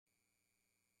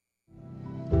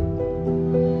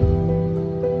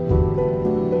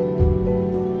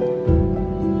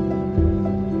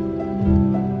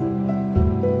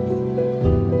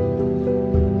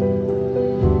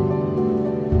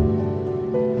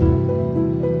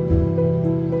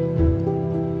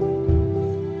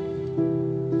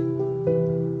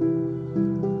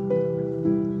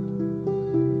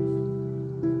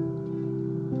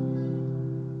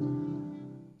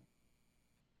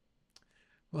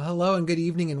Well, hello and good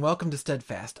evening, and welcome to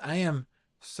Steadfast. I am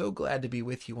so glad to be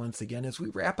with you once again as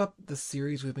we wrap up the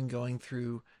series we've been going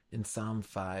through in Psalm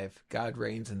 5, God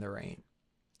Reigns in the Rain.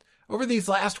 Over these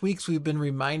last weeks, we've been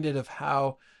reminded of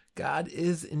how God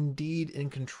is indeed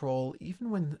in control, even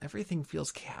when everything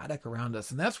feels chaotic around us.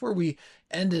 And that's where we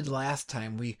ended last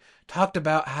time. We talked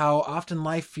about how often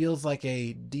life feels like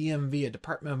a DMV, a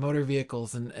Department of Motor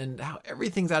Vehicles, and how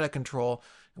everything's out of control.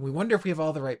 And we wonder if we have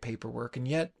all the right paperwork. And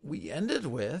yet we ended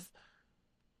with,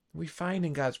 we find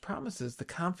in God's promises the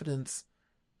confidence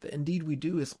that indeed we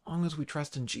do as long as we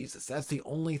trust in Jesus. That's the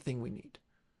only thing we need.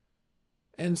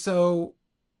 And so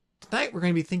tonight we're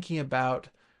going to be thinking about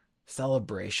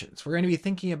celebrations. We're going to be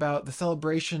thinking about the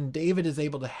celebration David is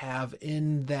able to have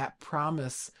in that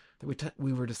promise that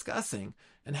we were discussing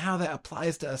and how that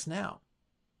applies to us now.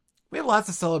 We have lots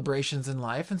of celebrations in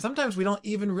life, and sometimes we don't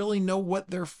even really know what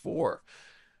they're for.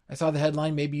 I saw the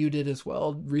headline, maybe you did as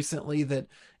well, recently, that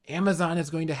Amazon is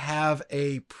going to have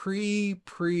a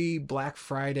pre-Black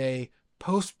Friday,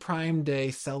 post-Prime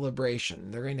Day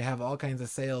celebration. They're going to have all kinds of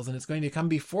sales, and it's going to come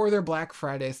before their Black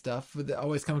Friday stuff. It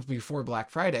always comes before Black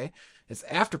Friday. It's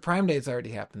after Prime Day. It's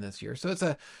already happened this year. So it's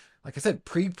a, like I said,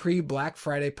 pre-Black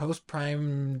Friday,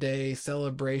 post-Prime Day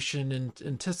celebration in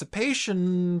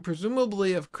anticipation,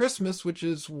 presumably, of Christmas, which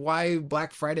is why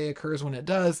Black Friday occurs when it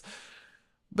does.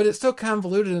 But it's so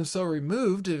convoluted and so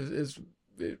removed.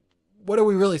 What are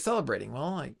we really celebrating?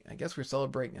 Well, I guess we're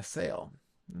celebrating a sale.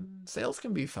 Sales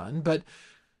can be fun, but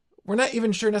we're not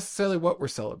even sure necessarily what we're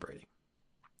celebrating.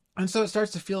 And so it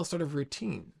starts to feel sort of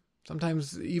routine.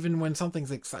 Sometimes even when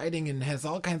something's exciting and has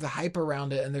all kinds of hype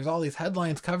around it and there's all these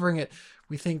headlines covering it,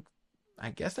 we think, I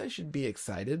guess I should be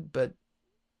excited, but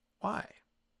why?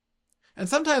 And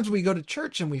sometimes we go to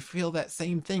church and we feel that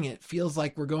same thing. It feels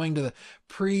like we're going to the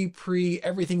pre,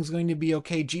 everything's going to be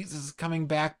okay. Jesus is coming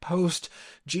back, post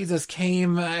Jesus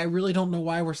came. I really don't know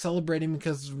why we're celebrating,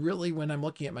 because really when I'm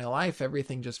looking at my life,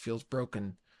 everything just feels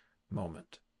broken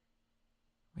moment.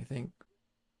 We think,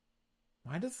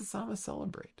 why does the psalmist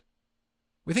celebrate?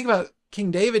 We think about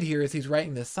King David here as he's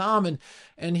writing this psalm,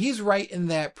 and he's right in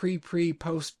that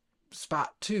post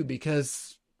spot too,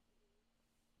 because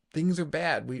things are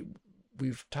bad.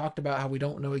 We've talked about how we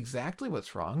don't know exactly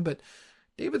what's wrong, but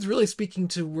David's really speaking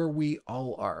to where we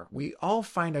all are. We all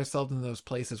find ourselves in those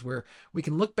places where we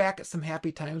can look back at some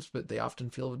happy times, but they often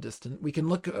feel distant. We can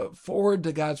look forward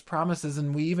to God's promises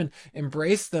and we even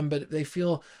embrace them, but they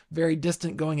feel very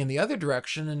distant going in the other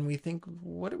direction. And we think,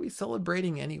 what are we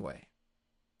celebrating anyway?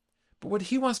 But what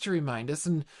he wants to remind us,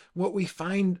 and what we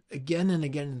find again and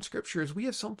again in Scripture, is we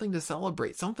have something to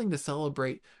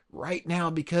celebrate right now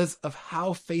because of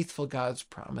how faithful God's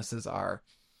promises are.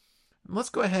 And let's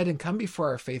go ahead and come before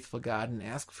our faithful God and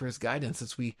ask for his guidance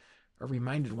as we are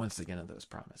reminded once again of those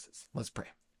promises. Let's pray.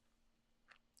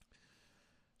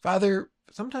 Father,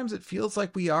 sometimes it feels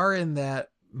like we are in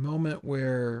that moment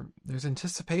where there's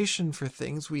anticipation for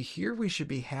things. We hear we should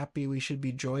be happy, we should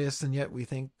be joyous, and yet we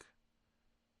think,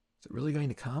 is it really going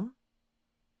to come?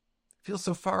 It feels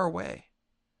so far away.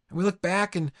 And we look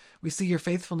back and we see your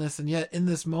faithfulness, and yet in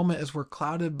this moment, as we're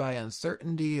clouded by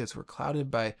uncertainty, as we're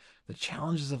clouded by the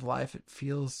challenges of life, it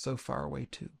feels so far away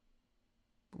too.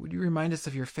 But would you remind us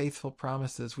of your faithful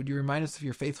promises? Would you remind us of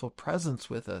your faithful presence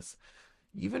with us,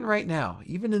 even right now,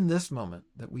 even in this moment,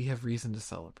 that we have reason to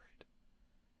celebrate?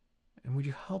 And would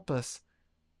you help us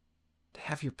to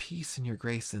have your peace and your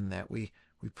grace in that? We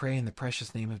pray in the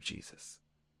precious name of Jesus.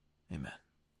 Amen.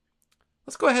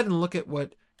 Let's go ahead and look at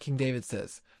what King David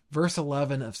says. Verse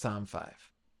 11 of Psalm 5.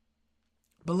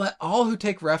 But let all who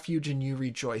take refuge in you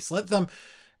rejoice. Let them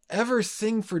ever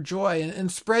sing for joy and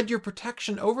spread your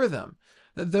protection over them,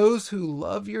 that those who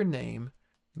love your name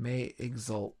may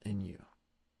exult in you.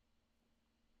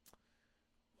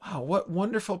 Wow, what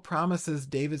wonderful promises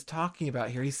David's talking about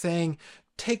here. He's saying,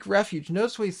 take refuge.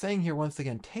 Notice what he's saying here once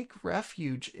again. Take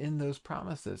refuge in those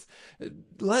promises.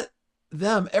 Let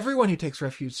them, everyone who takes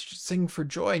refuge, sing for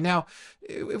joy. Now,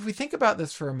 if we think about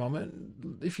this for a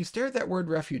moment, if you stare at that word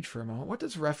refuge for a moment, what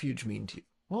does refuge mean to you?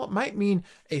 Well, it might mean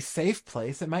a safe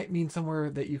place. It might mean somewhere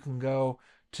that you can go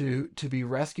to be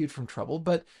rescued from trouble,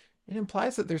 but it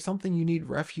implies that there's something you need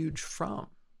refuge from.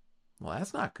 Well,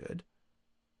 that's not good.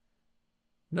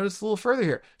 Notice a little further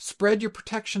here. Spread your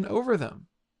protection over them.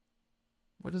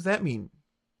 What does that mean?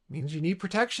 It means you need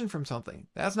protection from something.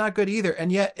 That's not good either. And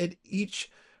yet at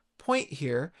each point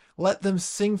here, let them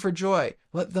sing for joy.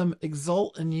 Let them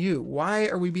exult in you. Why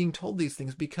are we being told these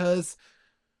things? Because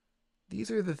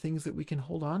these are the things that we can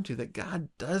hold on to, that God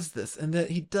does this, and that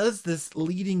he does this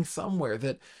leading somewhere,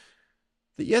 that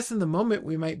yes, in the moment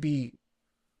we might be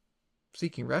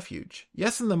seeking refuge.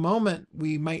 Yes, in the moment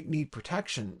we might need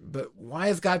protection, but why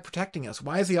is God protecting us?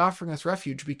 Why is he offering us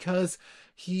refuge? Because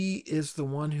he is the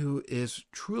one who is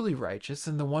truly righteous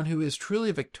and the one who is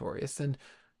truly victorious, and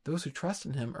those who trust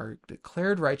in him are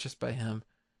declared righteous by him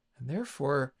and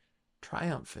therefore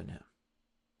triumph in him.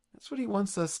 That's what he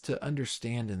wants us to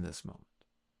understand in this moment.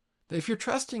 That if you're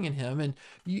trusting in him and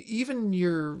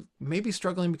you're maybe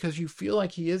struggling because you feel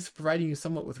like he is providing you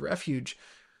somewhat with refuge,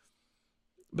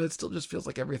 but it still just feels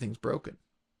like everything's broken.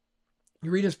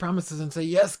 You read his promises and say,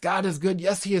 yes, God is good.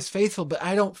 Yes, he is faithful, but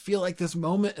I don't feel like this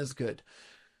moment is good.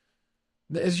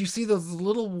 As you see those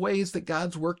little ways that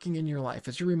God's working in your life,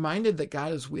 as you're reminded that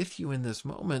God is with you in this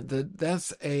moment,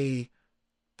 that's a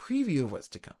preview of what's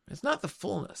to come. It's not the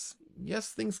fullness. Yes,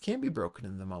 things can be broken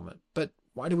in the moment, but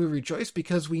why do we rejoice?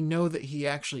 Because we know that he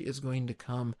actually is going to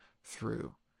come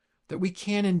through. That we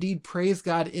can indeed praise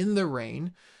God in the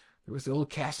rain. There was the old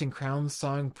Casting Crowns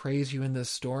song, Praise You in This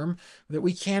Storm. That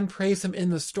we can praise him in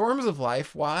the storms of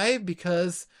life. Why?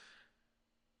 Because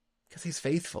he's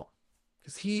faithful.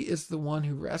 Because he is the one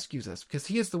who rescues us. Because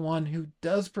he is the one who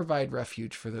does provide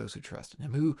refuge for those who trust in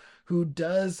him. Who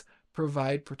does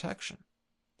provide protection.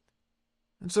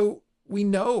 And so we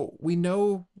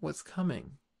know what's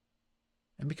coming.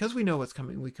 And because we know what's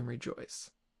coming, we can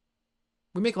rejoice.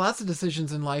 We make lots of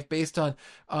decisions in life based on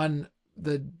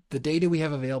the data we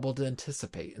have available to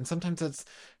anticipate. And sometimes that's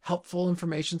helpful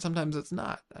information, sometimes it's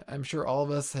not. I'm sure all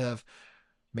of us have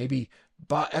maybe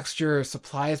bought extra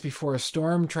supplies before a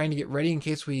storm, trying to get ready in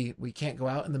case we can't go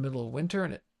out in the middle of winter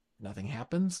and nothing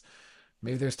happens.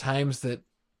 Maybe there's times that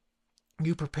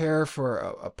you prepare for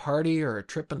a party or a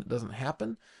trip and it doesn't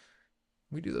happen.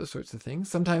 We do those sorts of things.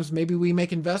 Sometimes maybe we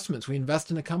make investments. We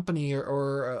invest in a company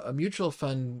or a mutual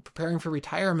fund preparing for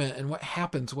retirement. And what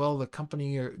happens? Well, the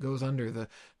company goes under.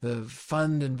 The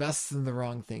fund invests in the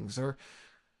wrong things. Or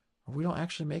we don't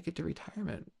actually make it to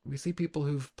retirement. We see people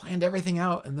who've planned everything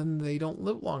out and then they don't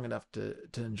live long enough to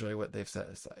enjoy what they've set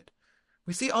aside.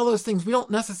 We see all those things. We don't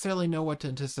necessarily know what to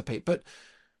anticipate, but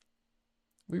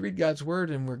we read God's word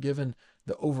and we're given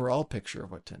the overall picture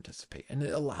of what to anticipate. And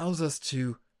it allows us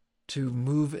to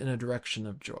move in a direction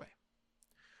of joy.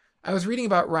 I was reading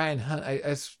about Ryan Hunt.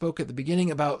 I spoke at the beginning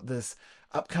about this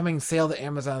upcoming sale that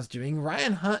Amazon's doing.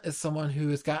 Ryan Hunt is someone who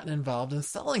has gotten involved in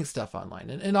selling stuff online.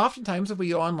 And oftentimes if we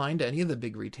go online to any of the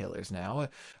big retailers now,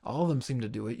 all of them seem to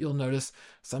do it. You'll notice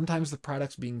sometimes the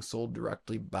product's being sold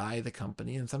directly by the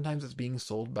company and sometimes it's being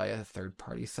sold by a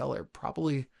third-party seller,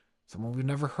 probably someone we've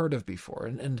never heard of before.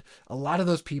 And a lot of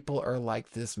those people are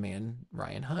like this man,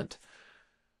 Ryan Hunt.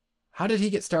 How did he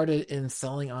get started in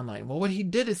selling online? Well, what he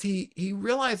did is he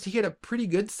realized he had a pretty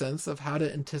good sense of how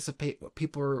to anticipate what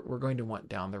people were going to want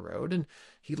down the road, and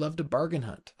he loved to bargain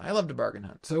hunt. I love to bargain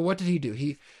hunt. So what did he do?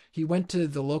 He went to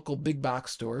the local big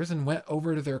box stores and went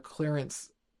over to their clearance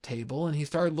table, and he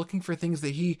started looking for things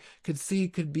that he could see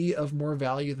could be of more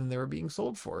value than they were being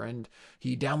sold for. And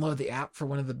he downloaded the app for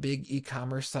one of the big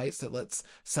e-commerce sites that lets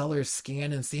sellers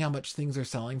scan and see how much things are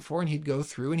selling for. And he'd go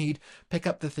through and he'd pick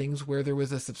up the things where there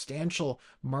was a substantial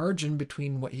margin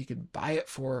between what he could buy it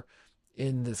for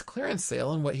in this clearance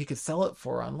sale and what he could sell it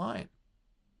for online.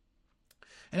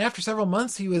 And after several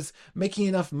months, he was making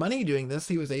enough money doing this,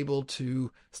 he was able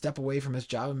to step away from his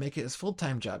job and make it his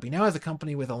full-time job. He now has a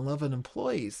company with 11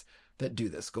 employees that do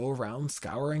this, go around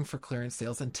scouring for clearance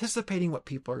sales, anticipating what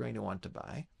people are going to want to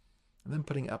buy, and then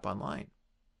putting it up online.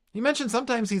 He mentioned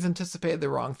sometimes he's anticipated the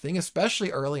wrong thing,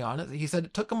 especially early on. He said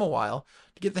it took him a while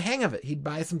to get the hang of it. He'd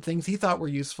buy some things he thought were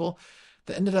useful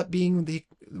that ended up being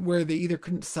where they either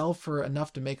couldn't sell for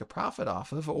enough to make a profit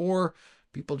off of, or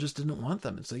people just didn't want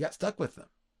them, and so he got stuck with them.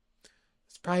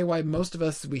 It's probably why most of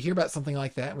us, we hear about something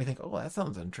like that and we think, oh, that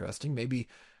sounds interesting. Maybe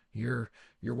you're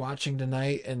watching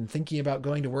tonight and thinking about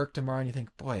going to work tomorrow and you think,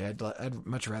 boy, I'd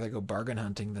much rather go bargain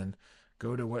hunting than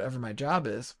go to whatever my job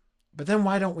is. But then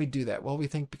why don't we do that? Well, we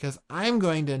think because I'm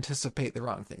going to anticipate the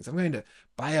wrong things. I'm going to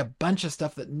buy a bunch of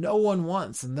stuff that no one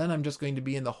wants, and then I'm just going to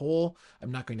be in the hole.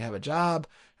 I'm not going to have a job.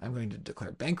 I'm going to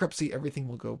declare bankruptcy. Everything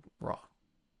will go wrong.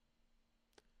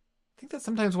 I think that's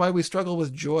sometimes why we struggle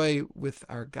with joy with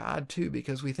our God too,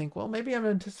 because we think, well, maybe I'm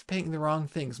anticipating the wrong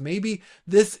things. Maybe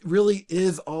this really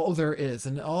is all there is,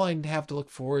 and all I have to look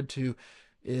forward to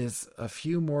is a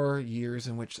few more years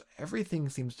in which everything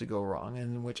seems to go wrong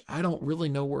and in which I don't really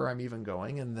know where I'm even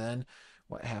going, and then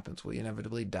what happens? We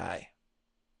inevitably die.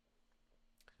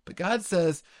 But God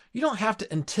says you don't have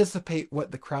to anticipate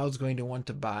what the crowd's going to want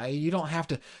to buy. You don't have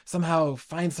to somehow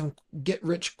find some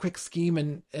get-rich-quick scheme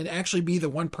and actually be the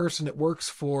one person it works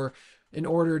for in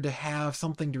order to have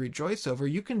something to rejoice over.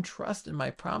 You can trust in my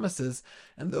promises,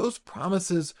 and those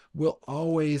promises will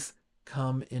always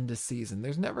come into season.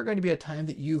 There's never going to be a time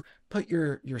that you put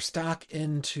your stock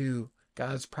into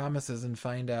God's promises and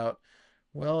find out,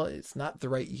 well, it's not the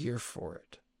right year for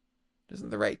it. It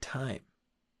isn't the right time.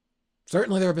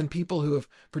 Certainly there have been people who have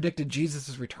predicted Jesus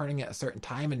is returning at a certain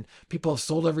time, and people have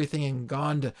sold everything and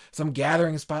gone to some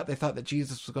gathering spot they thought that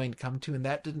Jesus was going to come to, and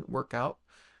that didn't work out.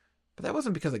 But that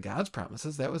wasn't because of God's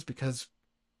promises. That was because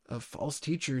of false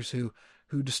teachers who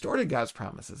distorted God's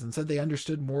promises and said they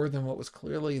understood more than what was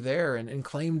clearly there and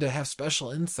claimed to have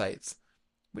special insights.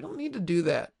 We don't need to do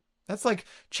that. That's like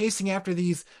chasing after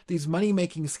these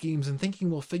money-making schemes and thinking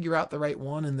we'll figure out the right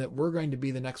one and that we're going to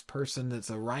be the next person that's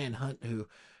a Ryan Hunt who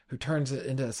turns it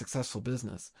into a successful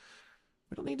business.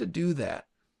 We don't need to do that,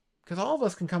 because all of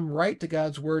us can come right to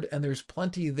God's word, and there's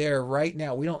plenty there right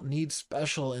now. We don't need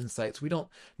special insights. We don't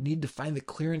need to find the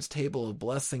clearance table of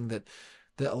blessing that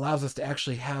allows us to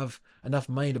actually have enough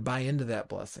money to buy into that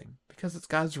blessing, because it's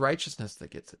God's righteousness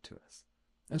that gets it to us.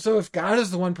 And so if God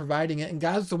is the one providing it, and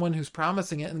God's the one who's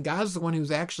promising it, and God's the one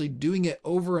who's actually doing it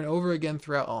over and over again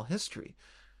throughout all history,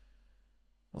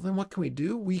 well, then what can we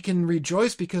do? We can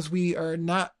rejoice because we are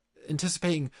not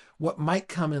anticipating what might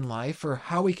come in life or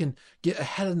how we can get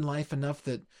ahead in life enough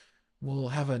that we'll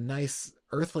have a nice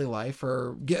earthly life,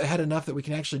 or get ahead enough that we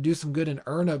can actually do some good and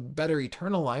earn a better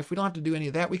eternal life. We don't have to do any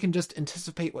of that. We can just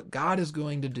anticipate what God is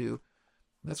going to do.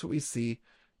 That's what we see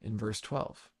in verse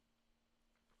 12.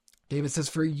 David says,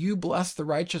 "For you bless the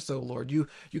righteous, O Lord. You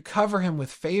cover him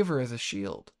with favor as a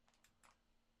shield."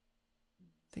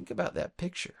 Think about that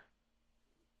picture.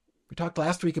 We talked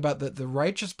last week about that the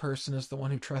righteous person is the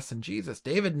one who trusts in Jesus.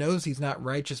 David knows he's not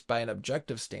righteous by an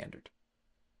objective standard.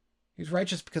 He's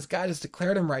righteous because God has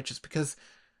declared him righteous, because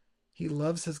he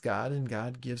loves his God and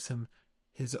God gives him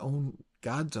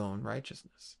God's own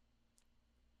righteousness.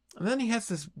 And then he has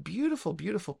this beautiful,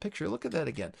 beautiful picture. Look at that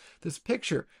again. This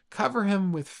picture, cover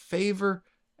him with favor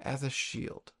as a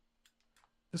shield.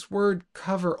 This word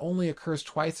cover only occurs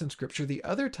twice in Scripture. The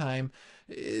other time,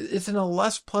 it's in a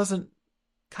less pleasant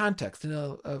context, in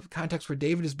a context where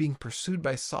David is being pursued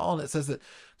by Saul, and it says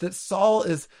that Saul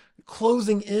is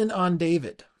closing in on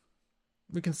David.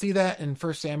 We can see that in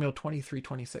 1 Samuel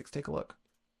 23:26. Take a look.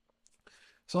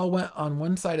 Saul went on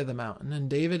one side of the mountain, and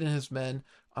David and his men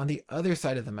on the other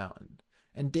side of the mountain.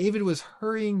 And David was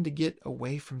hurrying to get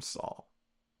away from Saul.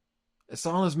 As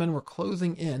Saul and his men were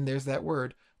closing in, there's that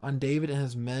word, on David and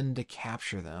his men to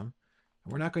capture them.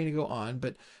 We're not going to go on,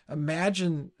 but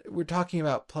imagine we're talking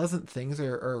about pleasant things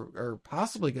or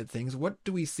possibly good things. What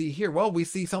do we see here? Well, we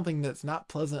see something that's not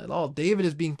pleasant at all. David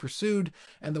is being pursued,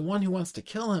 and the one who wants to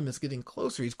kill him is getting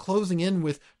closer. He's closing in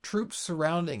with troops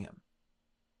surrounding him.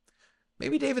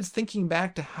 Maybe David's thinking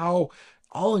back to how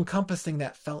all-encompassing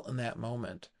that felt in that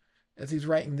moment, as he's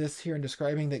writing this here and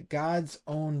describing that God's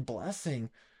own blessing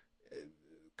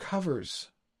covers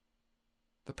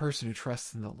the person who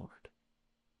trusts in the Lord.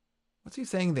 What's he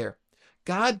saying there?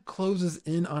 God closes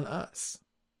in on us.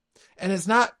 And it's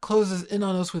not closes in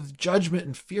on us with judgment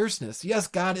and fierceness. Yes,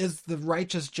 God is the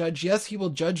righteous judge. Yes, he will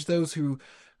judge those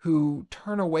who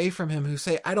turn away from him, who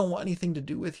say, I don't want anything to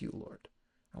do with you, Lord.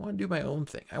 I want to do my own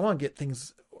thing. I want to get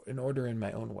things in order in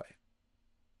my own way.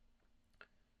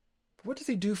 But what does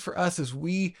he do for us as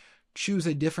we choose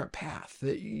a different path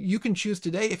that you can choose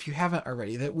today if you haven't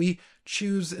already, that we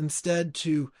choose instead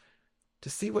to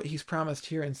see what he's promised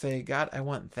here and say, God, I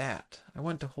want that. I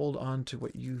want to hold on to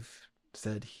what you've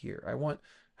said here. I want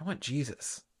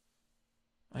Jesus.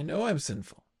 I know I'm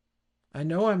sinful. I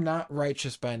know I'm not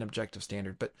righteous by an objective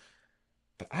standard, but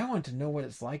I want to know what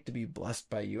it's like to be blessed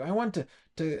by you. I want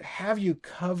to have you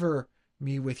cover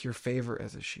me with your favor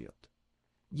as a shield.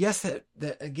 Yes,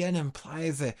 that again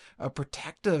implies a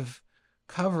protective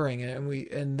covering,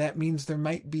 and that means there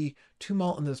might be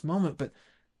tumult in this moment, but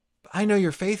I know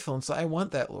you're faithful, and so I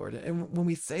want that, Lord. And when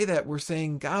we say that, we're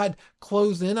saying, God,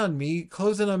 close in on me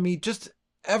just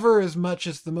ever as much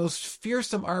as the most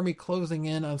fearsome army closing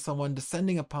in on someone,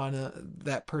 descending upon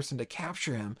that person to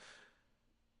capture him.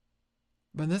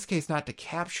 But in this case, not to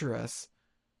capture us,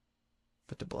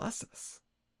 but to bless us.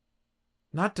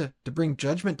 Not to bring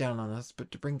judgment down on us,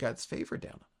 but to bring God's favor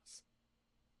down on us.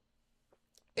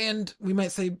 And we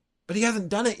might say, but he hasn't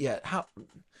done it yet. How?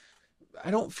 I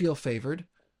don't feel favored.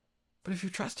 But if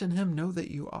you trust in him, know that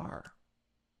you are.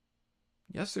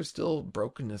 Yes, there's still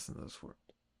brokenness in this world.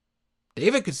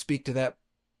 David could speak to that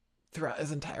throughout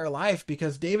his entire life,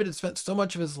 because David had spent so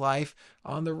much of his life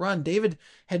on the run. David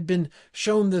had been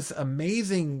shown this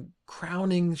amazing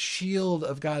crowning shield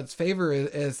of God's favor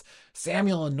as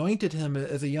Samuel anointed him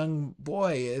as a young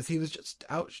boy, as he was just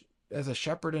out as a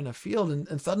shepherd in a field,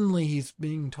 and suddenly he's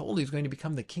being told he's going to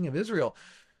become the king of Israel.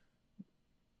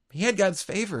 He had God's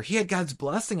favor. He had God's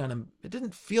blessing on him. It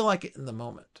didn't feel like it in the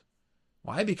moment.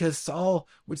 Why? Because Saul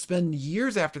would spend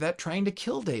years after that trying to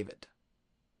kill David.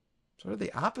 Sort of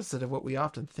the opposite of what we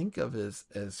often think of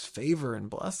as favor and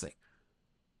blessing.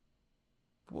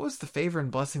 What was the favor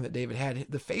and blessing that David had?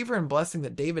 The favor and blessing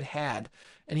that David had,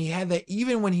 and he had that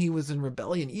even when he was in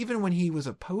rebellion, even when he was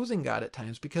opposing God at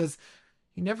times, because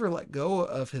he never let go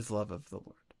of his love of the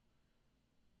Lord.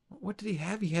 What did he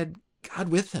have? He had God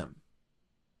with him.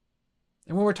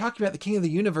 And when we're talking about the King of the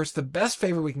universe, the best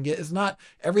favor we can get is not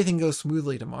everything goes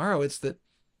smoothly tomorrow. It's that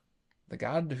the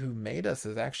God who made us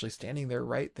is actually standing there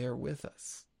right there with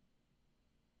us.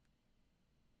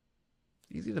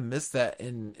 It's easy to miss that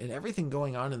in everything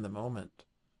going on in the moment.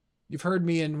 You've heard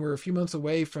me, and we're a few months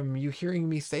away from you hearing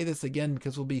me say this again,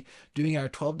 because we'll be doing our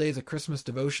 12 Days of Christmas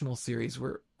devotional series.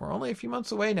 We're only a few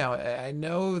months away now. I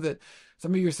know that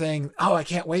some of you are saying, oh, I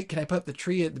can't wait. Can I put up the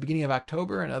tree at the beginning of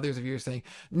October? And others of you are saying,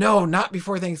 no, not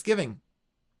before Thanksgiving.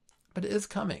 But it is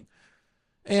coming.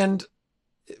 And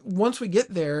once we get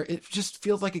there, it just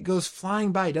feels like it goes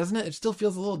flying by, doesn't it? It still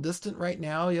feels a little distant right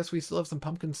now. Yes, we still have some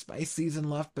pumpkin spice season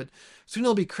left, but soon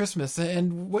it'll be Christmas.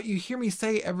 And what you hear me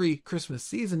say every Christmas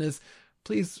season is,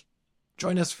 please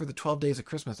join us for the 12 Days of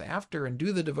Christmas after and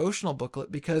do the devotional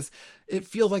booklet, because it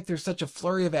feels like there's such a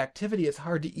flurry of activity. It's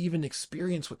hard to even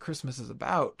experience what Christmas is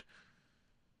about.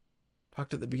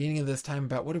 Talked at the beginning of this time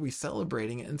about what are we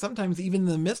celebrating, and sometimes even in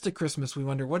the midst of Christmas we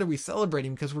wonder, what are we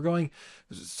celebrating, because we're going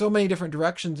so many different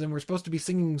directions and we're supposed to be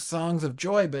singing songs of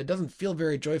joy, but it doesn't feel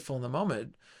very joyful in the moment.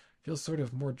 It feels sort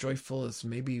of more joyful as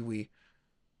maybe we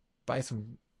buy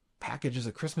some packages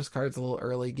of Christmas cards a little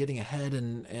early, getting ahead,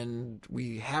 and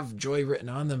we have joy written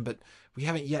on them, but we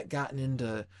haven't yet gotten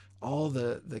into all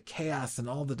the chaos and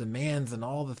all the demands and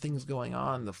all the things going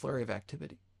on, the flurry of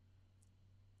activity.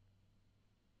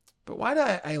 But why do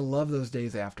I love those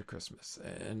days after Christmas?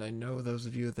 And I know those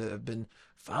of you that have been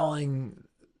following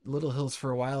Little Hills for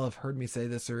a while have heard me say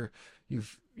this, or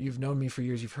you've known me for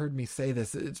years, you've heard me say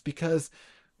this. It's because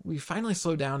we finally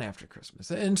slow down after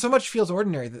Christmas. And so much feels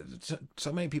ordinary that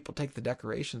so many people take the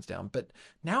decorations down. But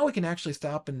now we can actually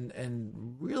stop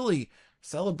and really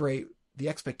celebrate the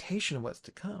expectation of what's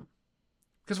to come.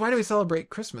 Because why do we celebrate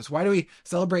Christmas? Why do we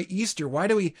celebrate Easter? Why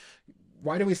do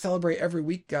we celebrate every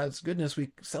week God's goodness? We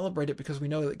celebrate it because we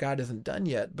know that God isn't done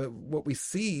yet. But what we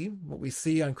see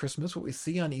on Christmas, what we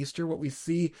see on Easter, what we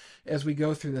see as we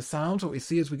go through the Psalms, what we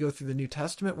see as we go through the New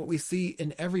Testament, what we see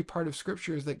in every part of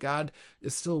Scripture is that God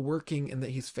is still working and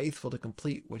that he's faithful to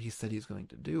complete what he said he's going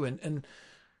to do. And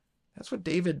that's what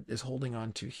David is holding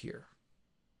on to here.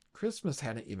 Christmas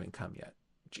hadn't even come yet.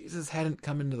 Jesus hadn't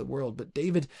come into the world, but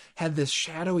David had this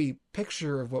shadowy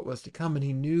picture of what was to come, and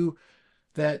he knew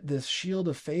that this shield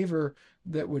of favor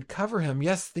that would cover him,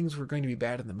 yes, things were going to be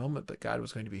bad in the moment, but God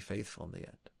was going to be faithful in the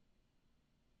end.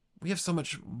 We have so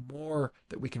much more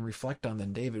that we can reflect on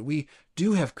than David. We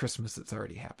do have Christmas that's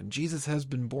already happened. Jesus has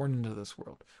been born into this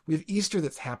world. We have Easter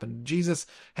that's happened. Jesus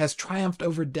has triumphed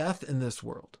over death in this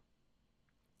world.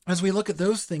 As we look at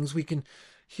those things, we can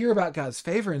hear about God's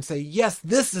favor and say, yes,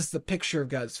 this is the picture of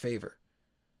God's favor.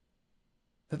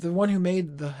 That the one who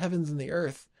made the heavens and the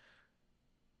earth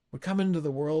would come into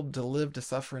the world to live, to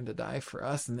suffer, and to die for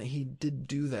us, and that he did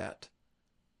do that.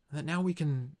 And that now we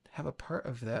can have a part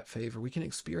of that favor. We can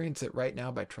experience it right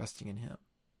now by trusting in him.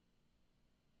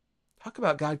 Talk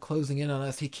about God closing in on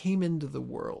us. He came into the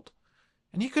world,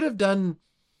 and he could have done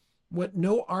what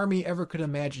no army ever could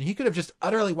imagine. He could have just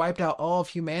utterly wiped out all of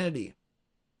humanity,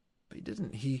 but he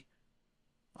didn't. He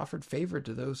offered favor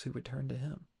to those who would turn to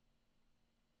him.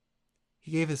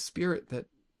 He gave his Spirit that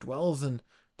dwells in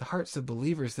the hearts of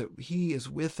believers, that he is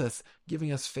with us,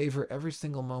 giving us favor every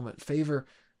single moment, favor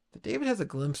that David has a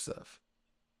glimpse of,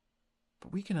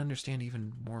 but we can understand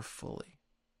even more fully.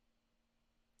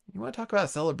 You want to talk about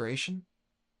celebration?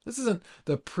 This isn't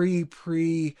the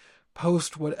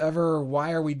post whatever,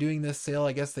 why are we doing this sale?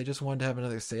 I guess they just wanted to have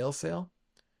another sale.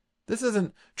 This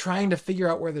isn't trying to figure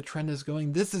out where the trend is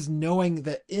going. This is knowing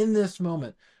that in this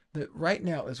moment, that right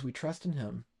now as we trust in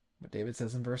him, what David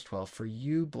says in verse 12, for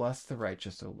you bless the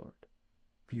righteous, O Lord,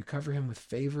 for you cover him with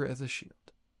favor as a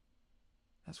shield.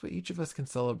 That's what each of us can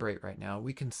celebrate right now.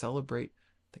 We can celebrate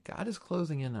that God is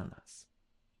closing in on us.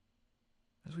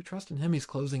 As we trust in him, he's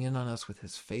closing in on us with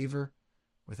his favor,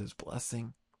 with his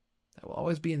blessing. That will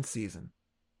always be in season.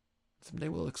 Someday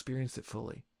we'll experience it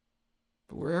fully.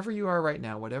 But wherever you are right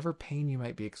now, whatever pain you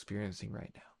might be experiencing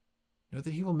right now, know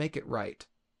that he will make it right.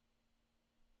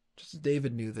 Just as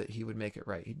David knew that he would make it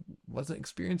right. He wasn't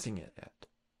experiencing it yet.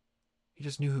 He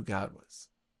just knew who God was.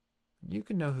 You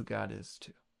can know who God is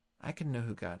too. I can know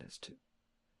who God is too.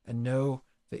 And know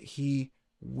that he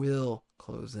will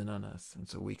close in on us, and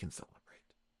so we can celebrate.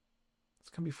 Let's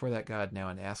come before that God now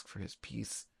and ask for his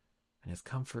peace and his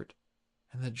comfort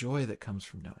and the joy that comes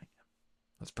from knowing him.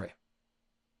 Let's pray.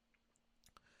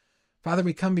 Father,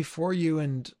 we come before you,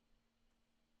 and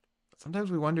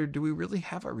sometimes we wonder, do we really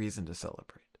have a reason to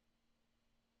celebrate?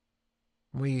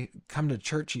 When we come to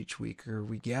church each week, or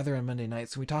we gather on Monday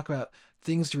nights and we talk about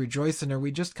things to rejoice in, are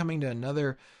we just coming to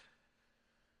another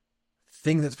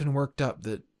thing that's been worked up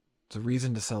that's a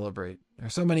reason to celebrate? There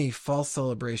are so many false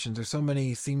celebrations. There's so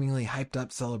many seemingly hyped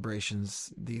up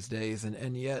celebrations these days.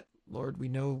 And yet, Lord, we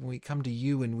know when we come to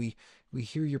you and we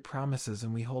hear your promises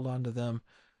and we hold on to them,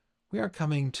 we aren't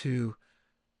coming to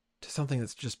something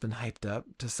that's just been hyped up,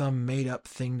 to some made up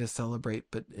thing to celebrate,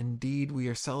 but indeed we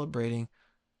are celebrating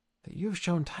that you have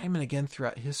shown time and again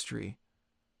throughout history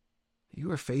that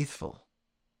you are faithful,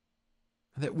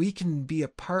 and that we can be a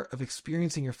part of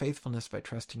experiencing your faithfulness by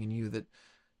trusting in you, that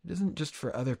it isn't just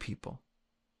for other people.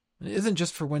 And it isn't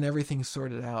just for when everything's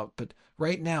sorted out, but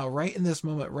right now, right in this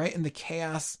moment, right in the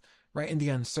chaos, right in the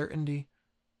uncertainty,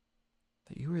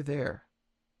 that you are there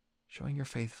showing your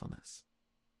faithfulness.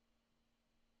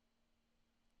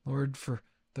 Lord, for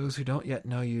those who don't yet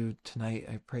know you tonight,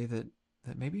 I pray that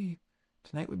maybe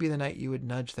tonight would be the night you would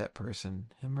nudge that person,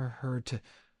 him or her, to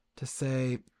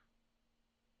say,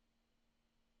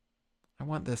 I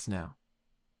want this now.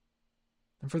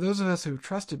 And for those of us who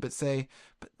trusted but say,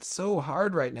 but so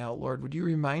hard right now, Lord, would you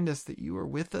remind us that you are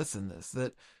with us in this,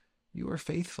 that you are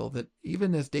faithful, that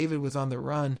even as David was on the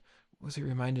run, was he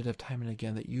reminded of time and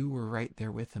again that you were right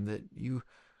there with him, that you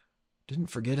didn't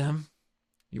forget him.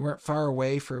 You weren't far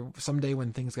away for someday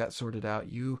when things got sorted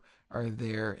out. You are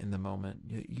there in the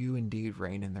moment. You indeed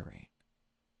reign in the rain.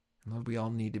 And Lord, we all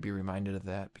need to be reminded of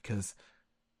that, because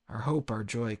our hope, our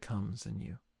joy comes in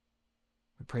you.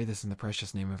 We pray this in the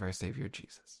precious name of our Savior,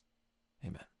 Jesus.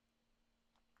 Amen.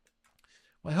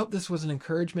 Well, I hope this was an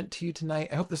encouragement to you tonight.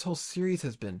 I hope this whole series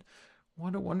has been.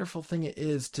 What a wonderful thing it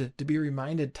is to be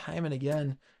reminded time and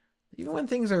again, even when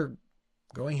things are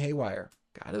going haywire,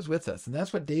 God is with us. And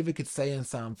that's what David could say in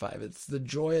Psalm 5. It's the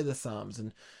joy of the Psalms.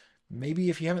 And maybe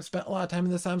if you haven't spent a lot of time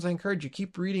in the Psalms, I encourage you,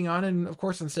 keep reading on. And of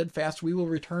course, in Steadfast, we will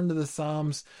return to the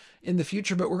Psalms in the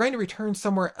future, but we're going to return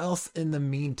somewhere else in the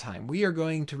meantime. We are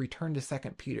going to return to 2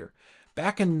 Peter.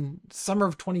 Back in summer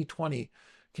of 2020,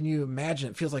 can you imagine?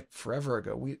 It feels like forever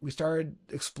ago. We started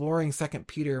exploring 2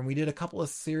 Peter, and we did a couple of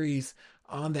series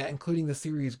on that, including the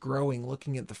series Growing,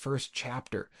 looking at the first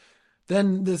chapter.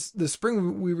 Then this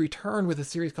spring, we returned with a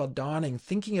series called Dawning,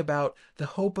 thinking about the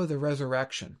hope of the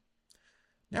resurrection.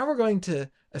 Now we're going to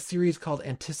a series called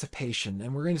Anticipation,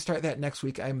 and we're going to start that next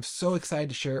week. I'm so excited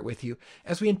to share it with you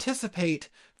as we anticipate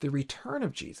the return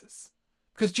of Jesus.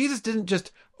 Because Jesus didn't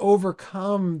just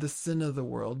overcome the sin of the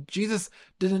world. Jesus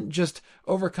didn't just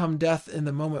overcome death in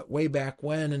the moment way back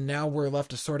when, and now we're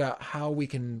left to sort out how we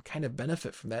can kind of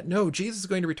benefit from that. No, Jesus is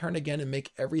going to return again and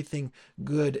make everything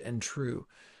good and true.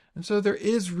 And so there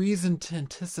is reason to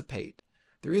anticipate.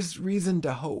 There is reason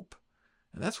to hope.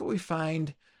 And that's what we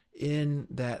find in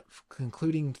that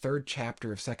concluding third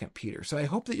chapter of 2 Peter. So I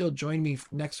hope that you'll join me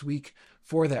next week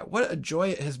for that. What a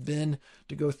joy it has been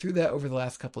to go through that over the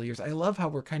last couple of years. I love how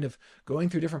we're kind of going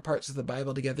through different parts of the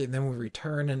Bible together, and then we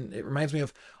return, and it reminds me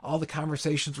of all the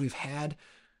conversations we've had.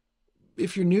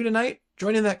 If you're new tonight,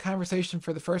 join in that conversation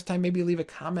for the first time. Maybe leave a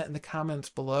comment in the comments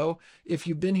below. If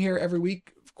you've been here every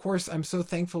week, of course, I'm so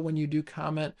thankful when you do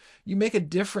comment. You make a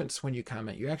difference when you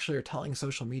comment. You actually are telling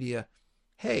social media,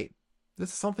 hey, this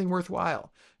is something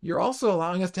worthwhile. You're also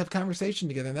allowing us to have conversation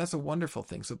together, and that's a wonderful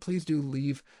thing. So please do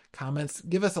leave comments.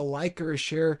 Give us a like or a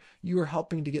share. You are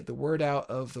helping to get the word out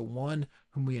of the one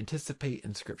whom we anticipate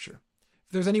in Scripture.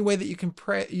 If there's any way that you can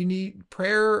pray, you need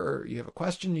prayer, or you have a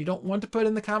question you don't want to put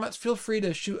in the comments, feel free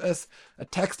to shoot us a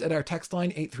text at our text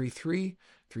line,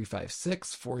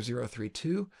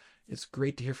 833-356-4032. It's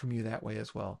great to hear from you that way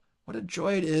as well. What a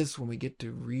joy it is when we get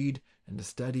to read and to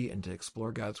study and to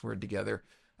explore God's Word together.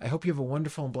 I hope you have a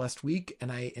wonderful and blessed week,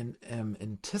 and I am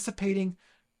anticipating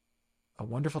a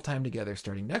wonderful time together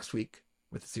starting next week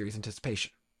with the series Anticipation.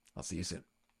 I'll see you soon.